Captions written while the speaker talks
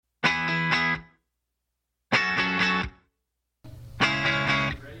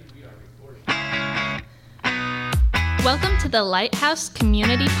Welcome to the Lighthouse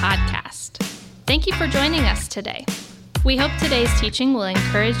Community Podcast. Thank you for joining us today. We hope today's teaching will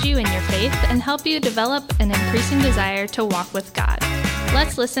encourage you in your faith and help you develop an increasing desire to walk with God.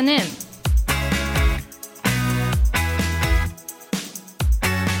 Let's listen in.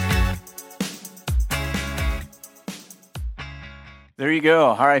 There you go.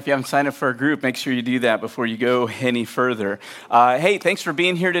 All right, if you haven't signed up for a group, make sure you do that before you go any further. Hey, thanks for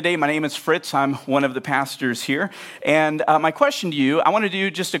being here today. My name is Fritz. I'm one of the pastors here. And my question to you, I want to do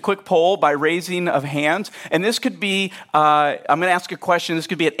just a quick poll by raising of hands. And this could be, I'm going to ask a question. This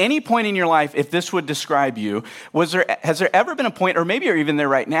could be at any point in your life, if this would describe you. Has there ever been a point, or maybe you're even there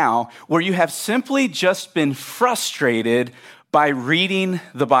right now, where you have simply just been frustrated by reading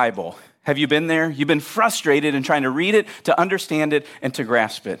the Bible? Have you been there? You've been frustrated in trying to read it, to understand it, and to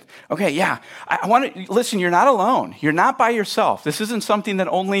grasp it. Okay, yeah. I want to, listen, you're not alone. You're not by yourself. This isn't something that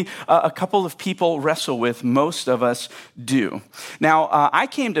only a couple of people wrestle with. Most of us do. Now, I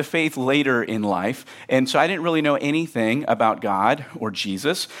came to faith later in life, and so I didn't really know anything about God or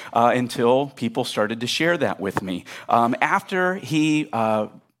Jesus until people started to share that with me. After he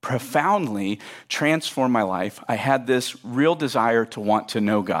profoundly transformed my life, I had this real desire to want to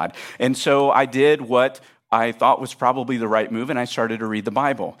know God. And so I did what I thought was probably the right move, and I started to read the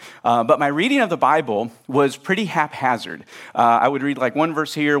Bible. But my reading of the Bible was pretty haphazard. I would read like one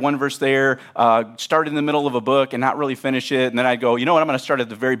verse here, one verse there, start in the middle of a book and not really finish it, and then I'd go, you know what, I'm going to start at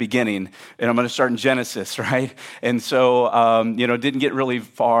the very beginning, and I'm going to start in Genesis, right? And so, didn't get really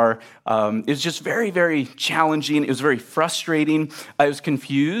far. It was just very, very challenging. It was very frustrating. I was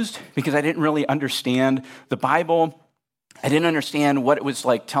confused because I didn't really understand the Bible. I didn't understand what it was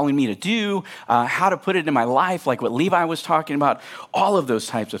like telling me to do, how to put it in my life, like what Levi was talking about, all of those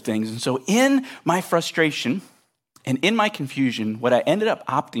types of things. And so in my frustration and in my confusion, what I ended up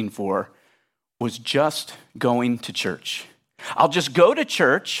opting for was just going to church. I'll just go to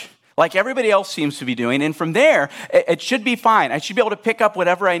church like everybody else seems to be doing, and from there, it should be fine. I should be able to pick up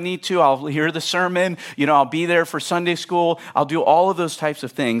whatever I need to. I'll hear the sermon, I'll be there for Sunday school. I'll do all of those types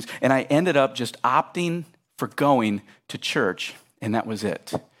of things, and I ended up just opting for going to church, and that was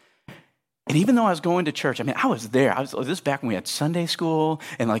it. And even though I was going to church, I was there. This is back when we had Sunday school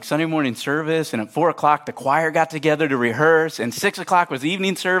and like Sunday morning service, and at 4 o'clock, the choir got together to rehearse, and 6 o'clock was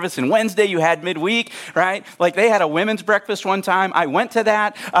evening service, and Wednesday you had midweek, right? Like they had a women's breakfast one time. I went to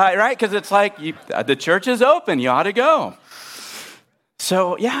that, right? Because it's like, the church is open. You ought to go.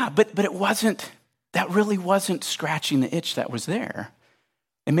 So yeah, but that really wasn't scratching the itch that was there.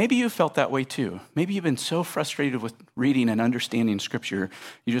 And maybe you felt that way too. Maybe you've been so frustrated with reading and understanding Scripture,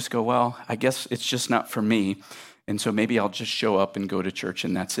 you just go, well, I guess it's just not for me, and so maybe I'll just show up and go to church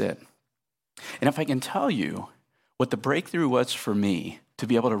and that's it. And if I can tell you what the breakthrough was for me to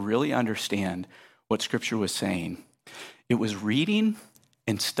be able to really understand what Scripture was saying, it was reading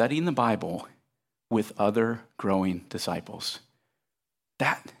and studying the Bible with other growing disciples.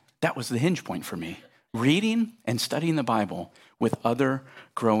 That was the hinge point for me. Reading and studying the Bible with other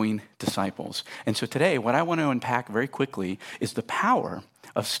growing disciples. And so today, what I want to unpack very quickly is the power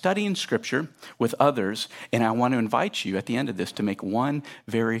of studying Scripture with others, and I want to invite you at the end of this to make one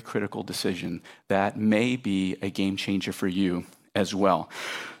very critical decision that may be a game changer for you as well.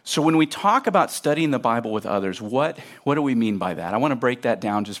 So when we talk about studying the Bible with others, what do we mean by that? I want to break that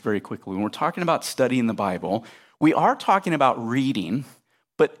down just very quickly. When we're talking about studying the Bible, we are talking about reading,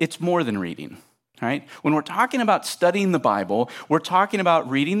 but it's more than reading. Right? When we're talking about studying the Bible, we're talking about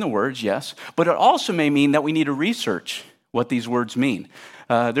reading the words, yes, but it also may mean that we need to research what these words mean.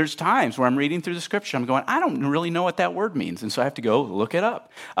 There's times where I'm reading through the Scripture, I'm going, I don't really know what that word means, and so I have to go look it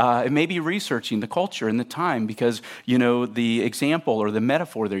up. It may be researching the culture and the time because, the example or the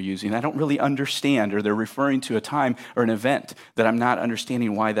metaphor they're using, I don't really understand, or they're referring to a time or an event that I'm not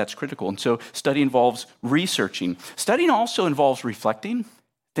understanding why that's critical. And so study involves researching. Studying also involves reflecting,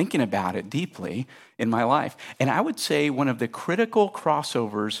 thinking about it deeply in my life. And I would say one of the critical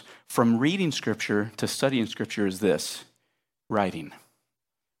crossovers from reading Scripture to studying Scripture is this: writing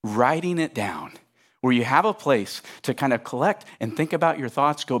it down, where you have a place to kind of collect and think about your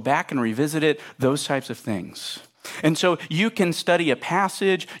thoughts, go back and revisit it, those types of things. And so you can study a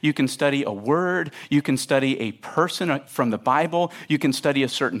passage, you can study a word, you can study a person from the Bible, you can study a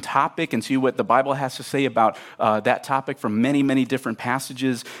certain topic and see what the Bible has to say about that topic from many, many different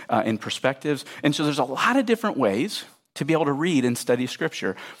passages and perspectives. And so there's a lot of different ways to be able to read and study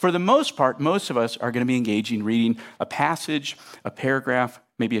Scripture. For the most part, most of us are going to be engaging reading a passage, a paragraph,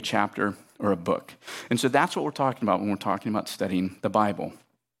 maybe a chapter, or a book. And so that's what we're talking about when we're talking about studying the Bible.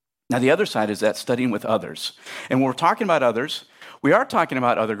 Now, the other side is that studying with others. And when we're talking about others, we are talking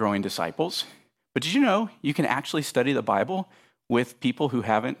about other growing disciples, But did you know you can actually study the Bible with people who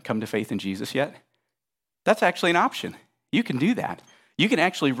haven't come to faith in Jesus yet? That's actually an option. You can do that. You can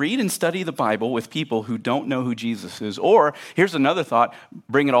actually read and study the Bible with people who don't know who Jesus is. Or, here's another thought,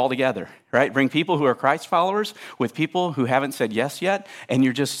 bring it all together, right? Bring people who are Christ followers with people who haven't said yes yet, and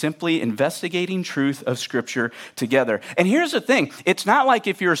you're just simply investigating truth of Scripture together. And here's the thing, it's not like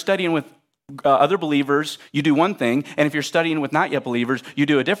if you're studying with other believers, you do one thing, and if you're studying with not yet believers, you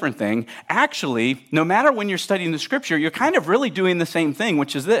do a different thing. Actually, no matter when you're studying the Scripture, you're kind of really doing the same thing,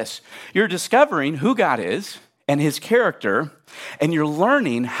 which is this. You're discovering who God is and his character, and you're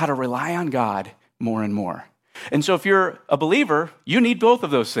learning how to rely on God more and more. And so if you're a believer, you need both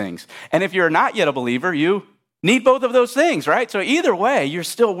of those things. And if you're not yet a believer, you need both of those things, right? So either way, you're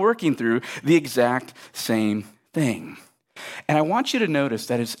still working through the exact same thing. And I want you to notice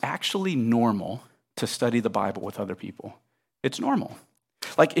that it's actually normal to study the Bible with other people. It's normal.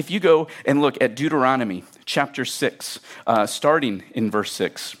 Like if you go and look at Deuteronomy chapter 6, starting in verse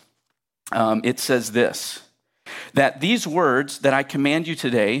 6, it says this, that these words that I command you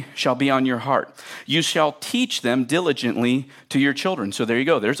today shall be on your heart. You shall teach them diligently to your children. So there you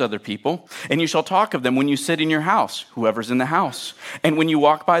go. There's other people. And you shall talk of them when you sit in your house, whoever's in the house. And when you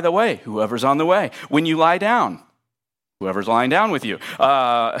walk by the way, whoever's on the way. When you lie down, whoever's lying down with you.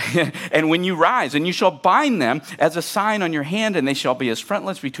 And when you rise, and you shall bind them as a sign on your hand, and they shall be as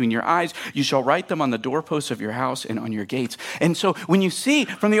frontlets between your eyes. You shall write them on the doorposts of your house and on your gates. And so when you see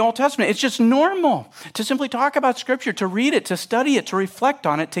from the Old Testament, it's just normal to simply talk about Scripture, to read it, to study it, to reflect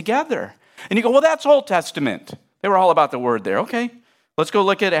on it together. And you go, well, that's Old Testament. They were all about the Word there. Okay, let's go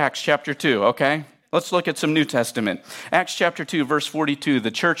look at Acts chapter 2, okay? Let's look at some New Testament. Acts chapter 2, verse 42.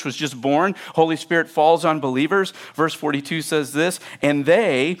 The church was just born. Holy Spirit falls on believers. Verse 42 says this, and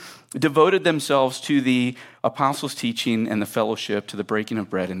they devoted themselves to the apostles' teaching and the fellowship, to the breaking of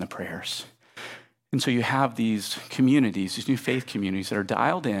bread and the prayers. And so you have these communities, these new faith communities that are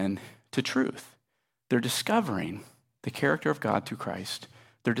dialed in to truth. They're discovering the character of God through Christ.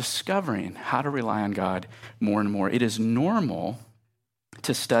 They're discovering how to rely on God more and more. It is normal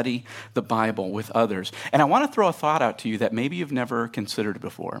to study the Bible with others. And I want to throw a thought out to you that maybe you've never considered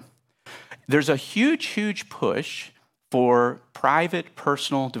before. There's a huge push for private,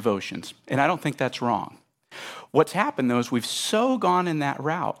 personal devotions, and I don't think that's wrong. What's happened, though, is we've so gone in that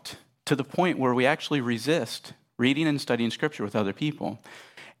route to the point where we actually resist reading and studying Scripture with other people.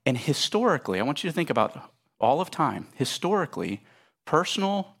 And historically, I want you to think about all of time. Historically,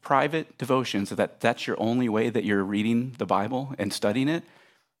 personal, private devotions, that's your only way that you're reading the Bible and studying it,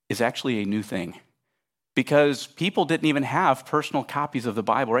 is actually a new thing. Because people didn't even have personal copies of the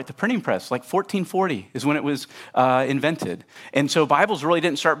Bible, right? The printing press, like 1440 is when it was invented. And so Bibles really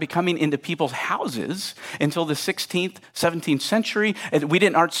didn't start becoming into people's houses until the 16th, 17th century. And we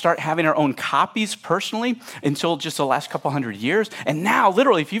didn't start having our own copies personally until just the last couple hundred years. And now,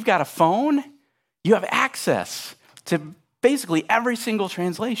 literally, if you've got a phone, you have access to basically every single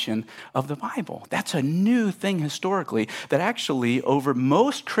translation of the Bible. That's a new thing historically that actually over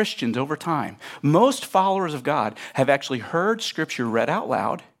most Christians over time, most followers of God have actually heard Scripture read out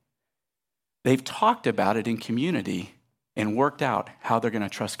loud. They've talked about it in community and worked out how they're going to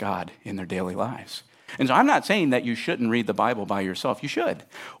trust God in their daily lives. And so I'm not saying that you shouldn't read the Bible by yourself. You should.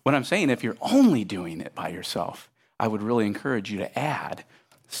 What I'm saying, if you're only doing it by yourself, I would really encourage you to add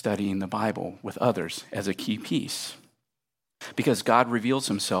studying the Bible with others as a key piece, because God reveals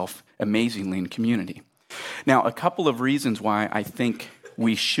himself amazingly in community. Now, a couple of reasons why I think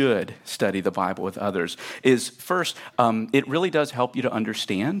we should study the Bible with others is, first, it really does help you to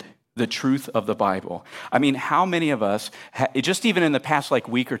understand the truth of the Bible. I mean, how many of us, just even in the past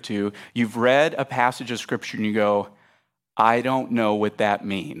week or two, you've read a passage of Scripture and you go, I don't know what that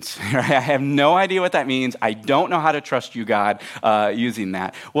means. I have no idea what that means. I don't know how to trust you, God, using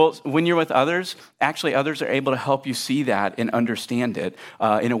that. Well, when you're with others, actually others are able to help you see that and understand it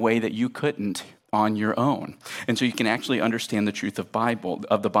in a way that you couldn't on your own. And so you can actually understand the truth of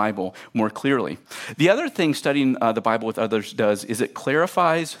the Bible more clearly. The other thing studying the Bible with others does is it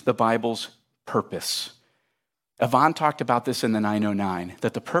clarifies the Bible's purpose. Yvonne talked about this in the 909,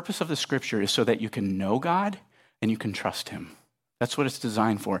 that the purpose of the Scripture is so that you can know God and you can trust him. That's what it's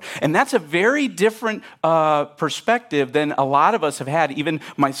designed for. And that's a very different perspective than a lot of us have had, even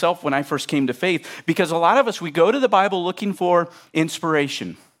myself when I first came to faith, because a lot of us, we go to the Bible looking for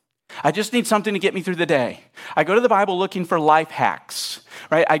inspiration. I just need something to get me through the day. I go to the Bible looking for life hacks,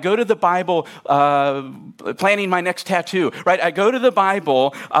 right? I go to the Bible planning my next tattoo, right? I go to the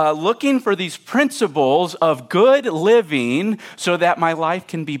Bible looking for these principles of good living so that my life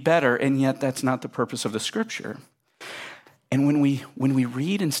can be better, and yet that's not the purpose of the Scripture. And when we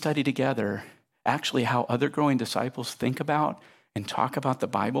read and study together, actually how other growing disciples think about and talk about the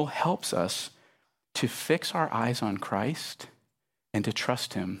Bible helps us to fix our eyes on Christ and to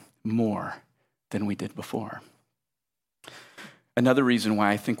trust him more than we did before. Another reason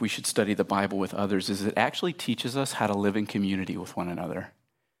why I think we should study the Bible with others is it actually teaches us how to live in community with one another.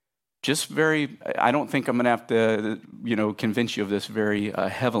 I don't think I'm going to have to, convince you of this very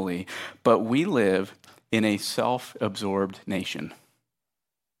heavily, but we live in a self-absorbed nation.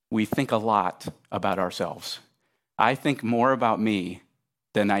 We think a lot about ourselves. I think more about me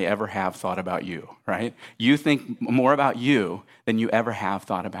than I ever have thought about you, right? You think more about you than you ever have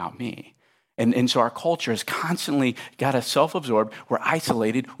thought about me. And so our culture has constantly got us self-absorbed. We're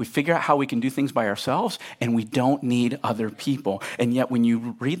isolated. We figure out how we can do things by ourselves, and we don't need other people. And yet when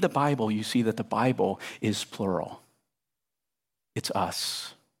you read the Bible, you see that the Bible is plural. It's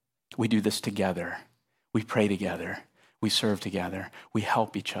us. We do this together. We pray together. We serve together. We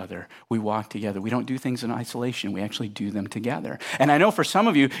help each other. We walk together. We don't do things in isolation. We actually do them together. And I know for some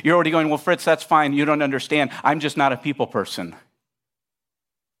of you, you're already going, well, Fritz, that's fine. You don't understand. I'm just not a people person.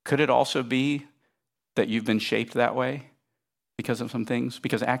 Could it also be that you've been shaped that way because of some things?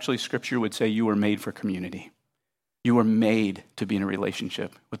 Because actually Scripture would say you were made for community. You were made to be in a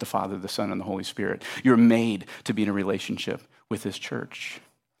relationship with the Father, the Son, and the Holy Spirit. You're made to be in a relationship with His church.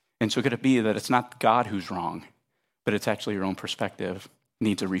 And so could it be that it's not God who's wrong, but it's actually your own perspective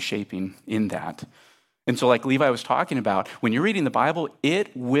needs a reshaping in that? And so like Levi was talking about, when you're reading the Bible,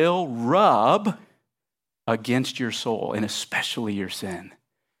 it will rub against your soul, and especially your sin.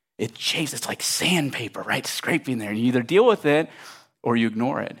 It chafes, it's like sandpaper, right? Scraping there. And you either deal with it or you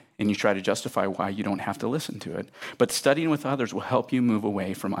ignore it and you try to justify why you don't have to listen to it. But studying with others will help you move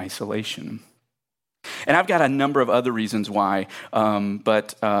away from isolation. And I've got a number of other reasons why,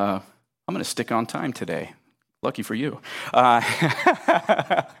 but I'm going to stick on time today. Lucky for you. But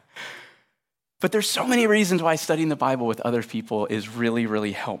there's so many reasons why studying the Bible with other people is really,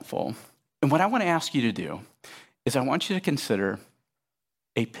 really helpful. And what I want to ask you to do is I want you to consider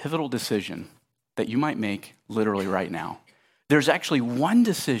a pivotal decision that you might make literally right now. There's actually one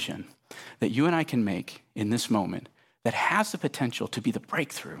decision that you and I can make in this moment that has the potential to be the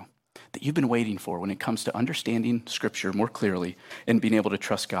breakthrough that you've been waiting for when it comes to understanding Scripture more clearly and being able to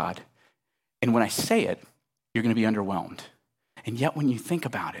trust God. And when I say it, you're going to be underwhelmed. And yet when you think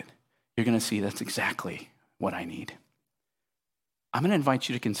about it, you're going to see that's exactly what I need. I'm going to invite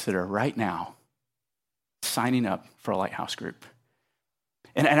you to consider right now signing up for a Lighthouse group.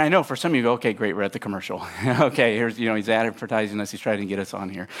 And I know for some of you go, okay, great, we're at the commercial. Okay, here's, he's advertising us, he's trying to get us on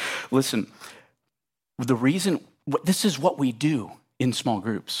here. Listen, this is what we do in small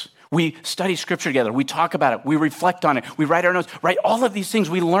groups. We study Scripture together, we talk about it, we reflect on it, we write our notes, right? All of these things,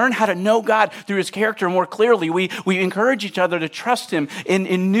 we learn how to know God through His character more clearly. We encourage each other to trust Him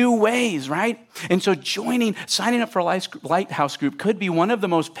in new ways, right? And so signing up for a Lighthouse group could be one of the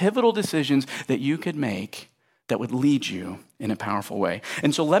most pivotal decisions that you could make that would lead you in a powerful way.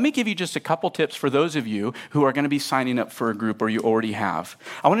 And so let me give you just a couple tips for those of you who are going to be signing up for a group or you already have.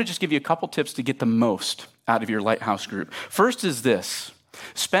 I want to just give you a couple tips to get the most out of your Lighthouse group. First is this: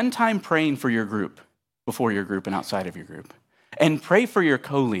 spend time praying for your group, before your group and outside of your group. And pray for your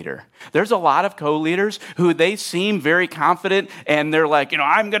co-leader. There's a lot of co-leaders who they seem very confident and they're like,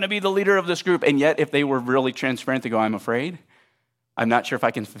 I'm going to be the leader of this group. And yet if they were really transparent, they go, I'm afraid. I'm not sure if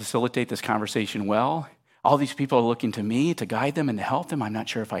I can facilitate this conversation well. All these people are looking to me to guide them and to help them. I'm not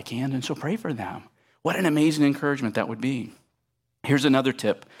sure if I can, and so pray for them. What an amazing encouragement that would be. Here's another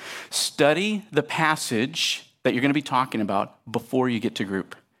tip. Study the passage that you're going to be talking about before you get to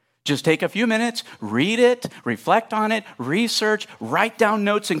group. Just take a few minutes, read it, reflect on it, research, write down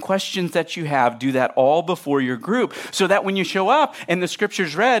notes and questions that you have. Do that all before your group so that when you show up and the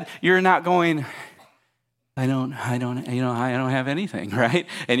Scripture's read, you're not going, I don't have anything, right?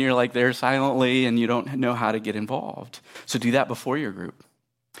 And you're like there silently and you don't know how to get involved. So do that before your group.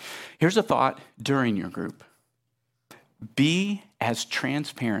 Here's a thought during your group. Be as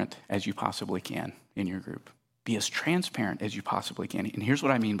transparent as you possibly can in your group. Be as transparent as you possibly can. And here's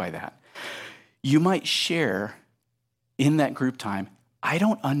what I mean by that. You might share in that group time, I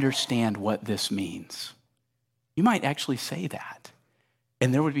don't understand what this means. You might actually say that.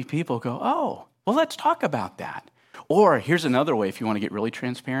 And there would be people who go, oh, well, let's talk about that. Or here's another way if you want to get really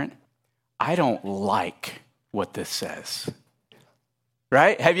transparent. I don't like what this says.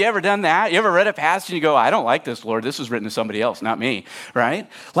 Right? Have you ever done that? You ever read a passage and you go, I don't like this, Lord. This was written to somebody else, not me. Right?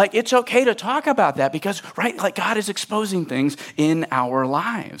 Like it's okay to talk about that because, right, like God is exposing things in our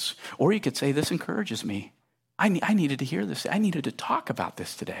lives. Or you could say, this encourages me. I needed to hear this. I needed to talk about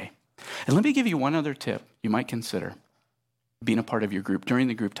this today. And let me give you one other tip you might consider being a part of your group during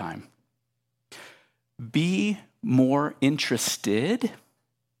the group time. Be more interested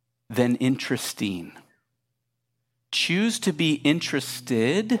than interesting. Choose to be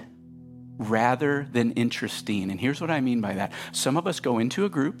interested rather than interesting. And here's what I mean by that. Some of us go into a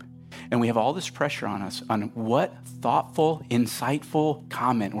group and we have all this pressure on us on what thoughtful, insightful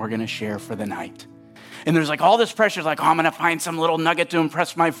comment we're going to share for the night. And there's like all this pressure, like, oh, I'm going to find some little nugget to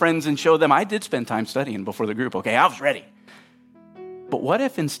impress my friends and show them. I did spend time studying before the group. Okay, I was ready. But what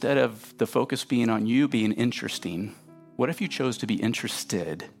if instead of the focus being on you being interesting, what if you chose to be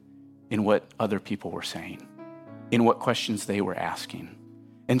interested in what other people were saying, in what questions they were asking?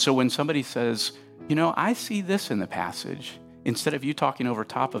 And so when somebody says, I see this in the passage, instead of you talking over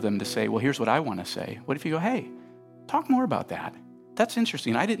top of them to say, well, here's what I want to say, what if you go, hey, talk more about that? That's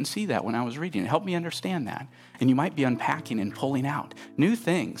interesting. I didn't see that when I was reading it. Help me understand that. And you might be unpacking and pulling out new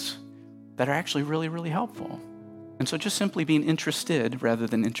things that are actually really, really helpful. And so just simply being interested rather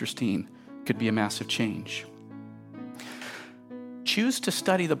than interesting could be a massive change. Choose to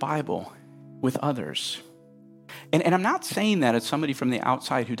study the Bible with others. And I'm not saying that as somebody from the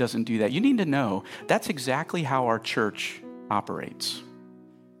outside who doesn't do that. You need to know that's exactly how our church operates.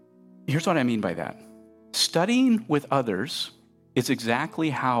 Here's what I mean by that. Studying with others is exactly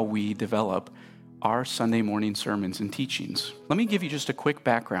how we develop our Sunday morning sermons and teachings. Let me give you just a quick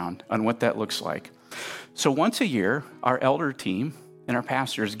background on what that looks like. So once a year, our elder team and our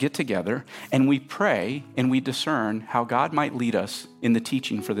pastors get together and we pray and we discern how God might lead us in the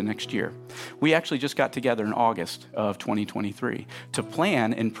teaching for the next year. We actually just got together in August of 2023 to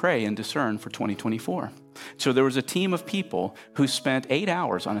plan and pray and discern for 2024. So there was a team of people who spent 8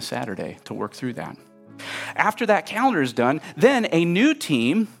 hours on a Saturday to work through that. After that calendar is done, then a new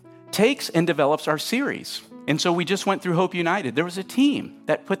team takes and develops our series. And so we just went through Hope United. There was a team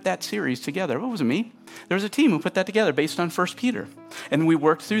that put that series together. It wasn't me. There was a team who put that together based on 1 Peter. And we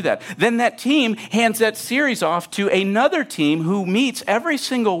worked through that. Then that team hands that series off to another team who meets every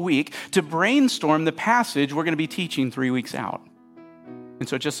single week to brainstorm the passage we're going to be teaching 3 weeks out. And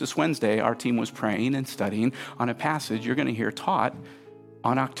so just this Wednesday, our team was praying and studying on a passage you're going to hear taught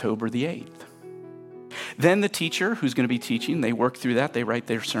on October the 8th. Then the teacher who's going to be teaching, they work through that, they write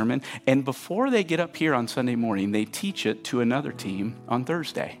their sermon, and before they get up here on Sunday morning, they teach it to another team on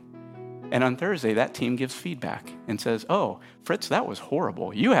Thursday. And on Thursday, that team gives feedback and says, oh, Fritz, that was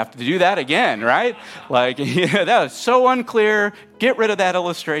horrible. You have to do that again, right? Like, that was so unclear. Get rid of that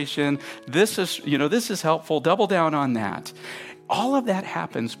illustration. This is helpful. Double down on that. All of that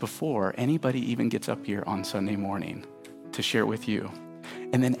happens before anybody even gets up here on Sunday morning to share with you.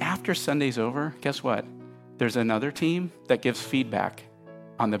 And then after Sunday's over, guess what? There's another team that gives feedback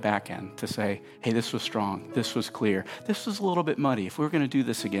on the back end to say, hey, this was strong. This was clear. This was a little bit muddy. If we were going to do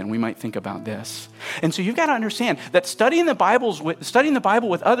this again, we might think about this. And so you've got to understand that studying the Bible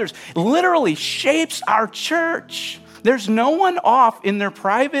with others literally shapes our church. There's no one off in their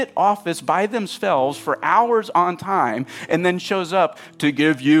private office by themselves for hours on time and then shows up to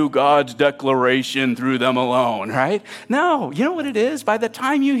give you God's declaration through them alone, right? No, you know what it is? By the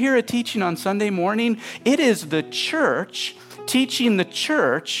time you hear a teaching on Sunday morning, it is the church teaching the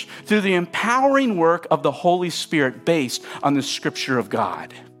church through the empowering work of the Holy Spirit based on the Scripture of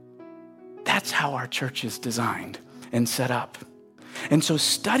God. That's how our church is designed and set up. And so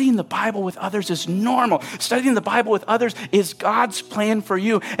studying the Bible with others is normal. Studying the Bible with others is God's plan for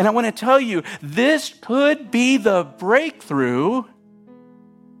you. And I want to tell you, this could be the breakthrough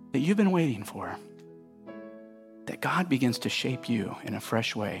that you've been waiting for. That God begins to shape you in a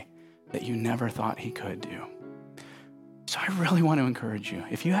fresh way that you never thought he could do. So I really want to encourage you,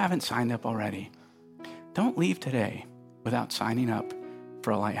 if you haven't signed up already, don't leave today without signing up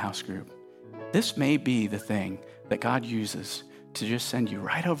for a Lighthouse group. This may be the thing that God uses to just send you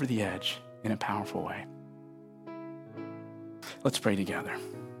right over the edge in a powerful way. Let's pray together.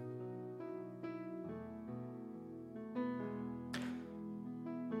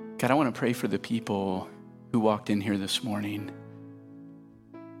 God, I want to pray for the people who walked in here this morning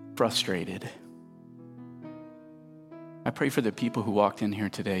frustrated. I pray for the people who walked in here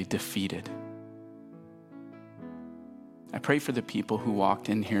today defeated. I pray for the people who walked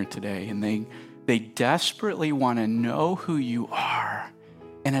in here today and they desperately want to know who you are.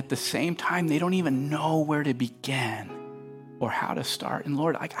 And at the same time, they don't even know where to begin or how to start. And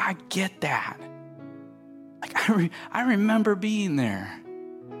Lord, I get that. I remember being there.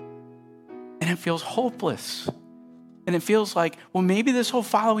 And it feels hopeless. And it feels like, well, maybe this whole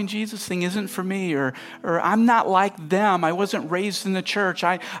following Jesus thing isn't for me, or I'm not like them. I wasn't raised in the church.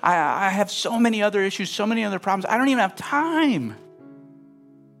 I have so many other issues, so many other problems. I don't even have time.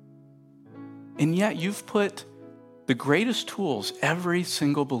 And yet you've put the greatest tools every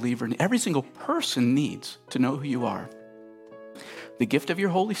single believer, every single person needs to know who you are. The gift of your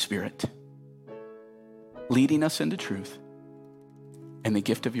Holy Spirit, leading us into truth, and the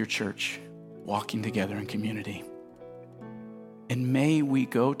gift of your church, walking together in community. And may we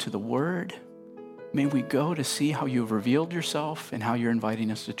go to the Word. May we go to see how you've revealed yourself and how you're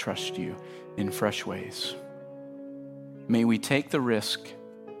inviting us to trust you in fresh ways. May we take the risk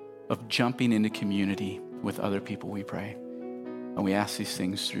of jumping into community with other people, we pray. And we ask these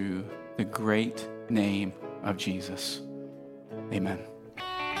things through the great name of Jesus. Amen.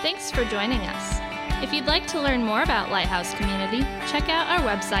 Thanks for joining us. If you'd like to learn more about Lighthouse Community, check out our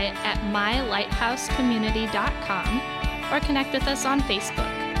website at mylighthousecommunity.com or connect with us on Facebook.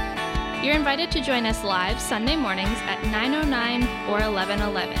 You're invited to join us live Sunday mornings at 9:09 or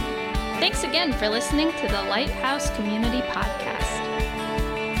 11:11. Thanks again for listening to the Lighthouse Community Podcast.